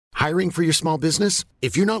Hiring for your small business?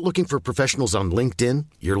 If you're not looking for professionals on LinkedIn,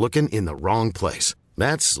 you're looking in the wrong place.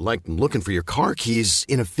 That's like looking for your car keys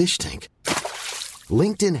in a fish tank.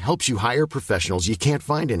 LinkedIn helps you hire professionals you can't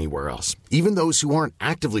find anywhere else, even those who aren't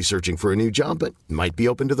actively searching for a new job but might be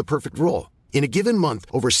open to the perfect role. In a given month,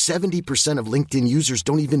 over 70% of LinkedIn users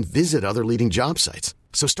don't even visit other leading job sites.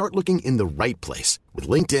 So start looking in the right place. With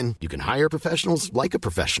LinkedIn, you can hire professionals like a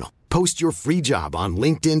professional. Post your free job on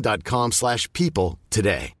linkedin.com/people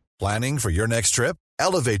today. Planning for your next trip?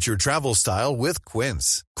 Elevate your travel style with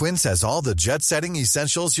Quince. Quince has all the jet-setting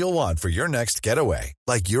essentials you'll want for your next getaway,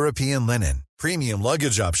 like European linen, premium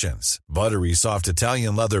luggage options, buttery soft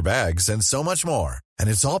Italian leather bags, and so much more. And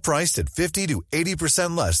it's all priced at 50 to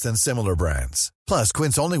 80% less than similar brands. Plus,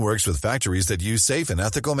 Quince only works with factories that use safe and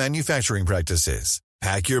ethical manufacturing practices.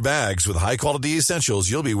 Pack your bags with high-quality essentials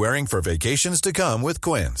you'll be wearing for vacations to come with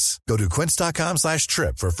Quince. Go to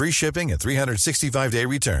quince.com/trip for free shipping and 365-day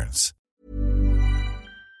returns.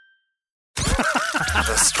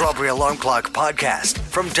 The Strawberry Alarm Clock Podcast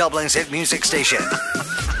from Dublin's hit music station,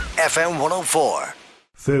 FM 104.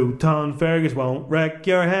 Futon Fergus won't wreck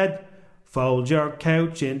your head. Fold your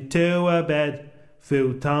couch into a bed.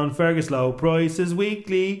 Futon Fergus, low prices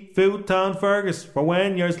weekly. Futon Fergus, for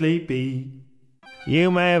when you're sleepy.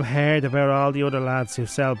 You may have heard about all the other lads who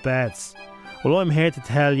sell beds. Well, I'm here to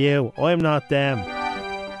tell you, I'm not them.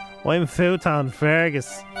 I'm Futon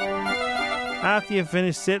Fergus. After you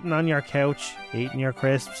finish sitting on your couch, eating your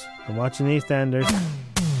crisps and watching EastEnders,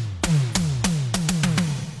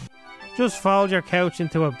 just fold your couch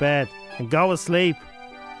into a bed and go asleep.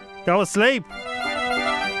 Go asleep!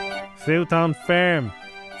 Futon Firm,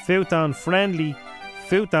 Futon Friendly,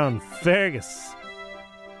 Futon Fergus.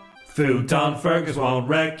 Futon Fergus won't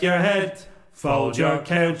wreck your head. Fold your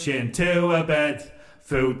couch into a bed.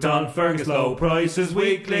 Futon Fergus, low prices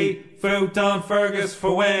weekly. Futon Fergus,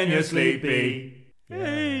 for when you're sleepy.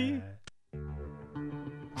 Hey.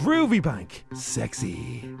 Groovy Bank,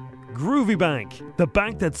 sexy. Groovy Bank, the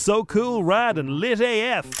bank that's so cool, rad and lit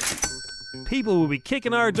AF. People will be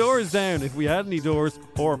kicking our doors down if we had any doors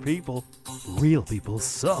or people. Real people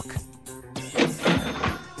suck.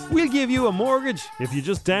 We'll give you a mortgage if you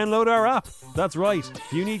just download our app. That's right,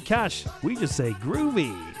 if you need cash, we just say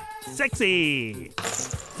groovy. Sexy.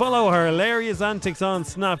 Follow our hilarious antics on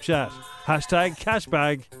Snapchat. Hashtag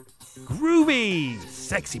cashbag. Groovy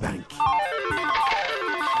Sexy Bank.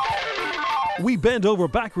 We bend over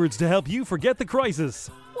backwards to help you forget the crisis.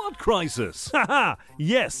 What crisis? Haha,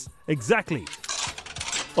 yes, exactly.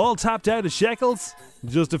 All tapped out of shekels?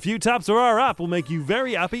 Just a few taps of our app will make you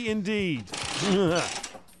very happy indeed.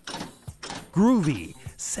 Groovy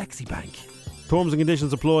Sexy Bank. Terms and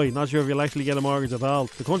conditions apply. Not sure if you'll actually get a mortgage at all.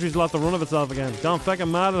 The country's lost the run of itself again. Gone feckin'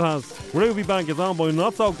 mad it has. Groovy Bank is owned by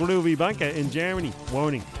Not So Groovy Bank in Germany.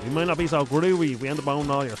 Warning, you might not be so groovy if we end up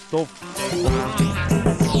owning all your stuff.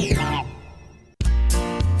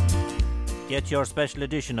 Get your special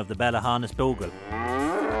edition of the Bellahonis Bogle.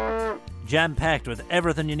 Jam-packed with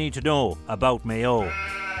everything you need to know about Mayo.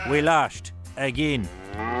 We lashed again.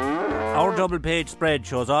 Our double-page spread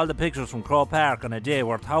shows all the pictures from Croke Park on a day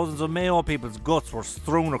where thousands of Mayo people's guts were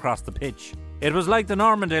strewn across the pitch. It was like the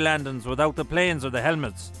Normandy landings without the planes or the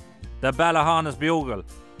helmets. The Bellahonis Bugle.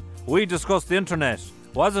 We discussed the internet.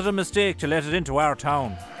 Was it a mistake to let it into our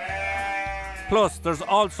town? Plus, there's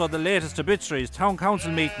also the latest obituaries, town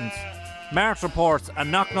council meetings, March reports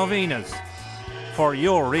and knock novenas for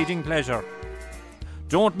your reading pleasure.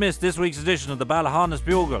 Don't miss this week's edition of the Bellahonis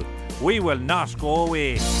Bugle. We will not go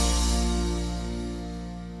away.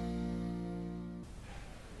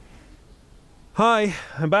 Hi,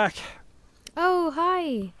 I'm back. Oh,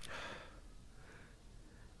 hi.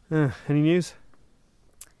 Any news?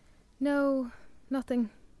 No, nothing.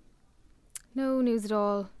 No news at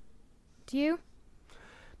all. Do you?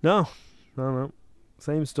 No.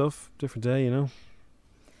 Same stuff, different day, you know.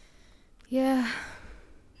 Yeah.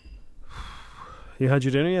 You had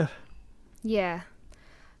your dinner yet? Yeah.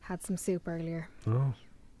 Had some soup earlier. Oh.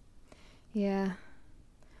 Yeah.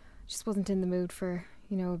 Just wasn't in the mood for,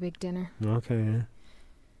 a big dinner. Okay, yeah.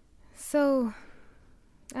 So,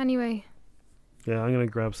 anyway. Yeah, I'm going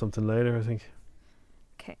to grab something later, I think.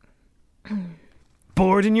 Okay.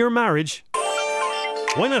 Bored in your marriage?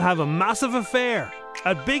 Why not have a massive affair?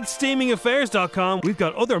 At BigSteamingAffairs.com, we've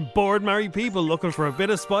got other bored married people looking for a bit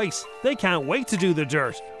of spice. They can't wait to do the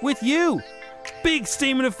dirt with you.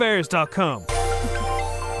 BigSteamingAffairs.com.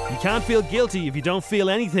 You can't feel guilty if you don't feel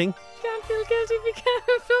anything. You can't feel guilty if you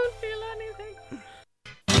don't feel anything.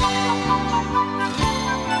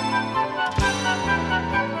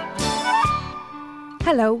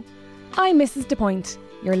 Hello, I'm Mrs. DePoint,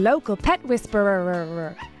 your local pet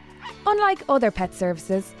whisperer. Unlike other pet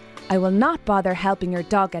services, I will not bother helping your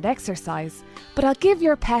dog get exercise, but I'll give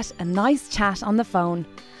your pet a nice chat on the phone.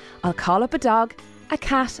 I'll call up a dog, a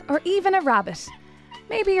cat, or even a rabbit.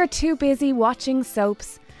 Maybe you're too busy watching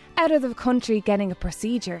soaps, out of the country getting a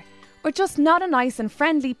procedure, or just not a nice and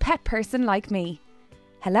friendly pet person like me.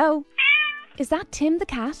 Hello? Is that Tim the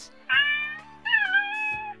cat?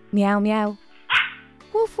 Meow meow.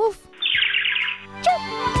 Woof woof. Chirp.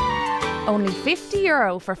 Only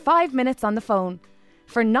 €50 for 5 minutes on the phone.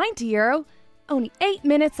 For €90, only 8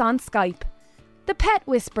 minutes on Skype. The Pet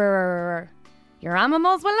Whisperer. Your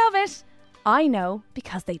animals will love it. I know,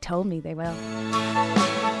 because they told me they will.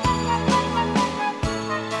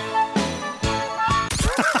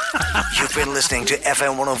 You've been listening to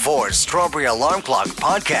FM 104's Strawberry Alarm Clock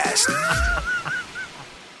podcast.